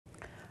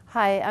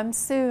Hi, I'm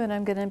Sue and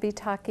I'm going to be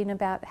talking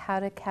about how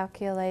to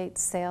calculate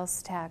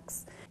sales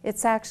tax.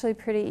 It's actually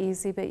pretty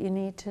easy, but you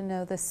need to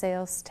know the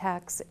sales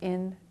tax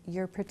in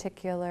your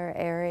particular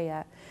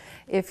area.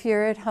 If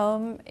you're at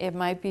home, it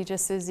might be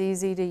just as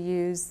easy to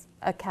use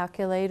a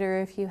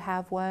calculator if you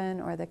have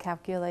one, or the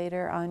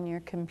calculator on your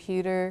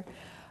computer.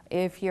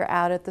 If you're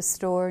out at the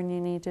store and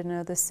you need to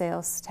know the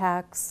sales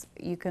tax,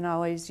 you can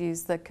always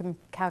use the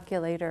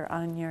calculator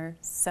on your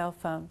cell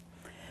phone.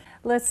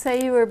 Let's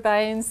say you were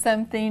buying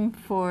something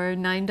for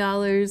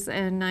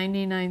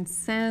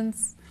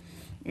 $9.99.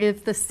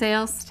 If the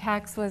sales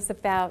tax was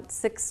about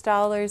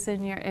 $6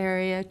 in your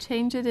area,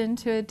 change it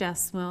into a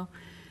decimal.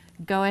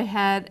 Go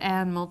ahead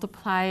and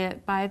multiply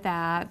it by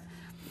that.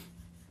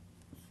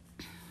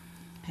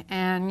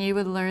 And you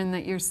would learn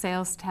that your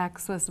sales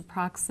tax was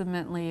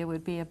approximately, it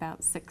would be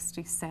about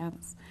 60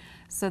 cents.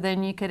 So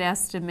then you could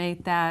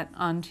estimate that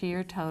onto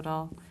your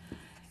total.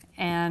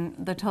 And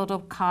the total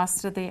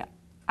cost of the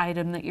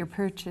item that you're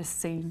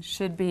purchasing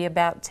should be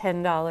about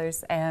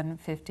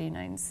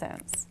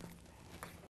 $10.59.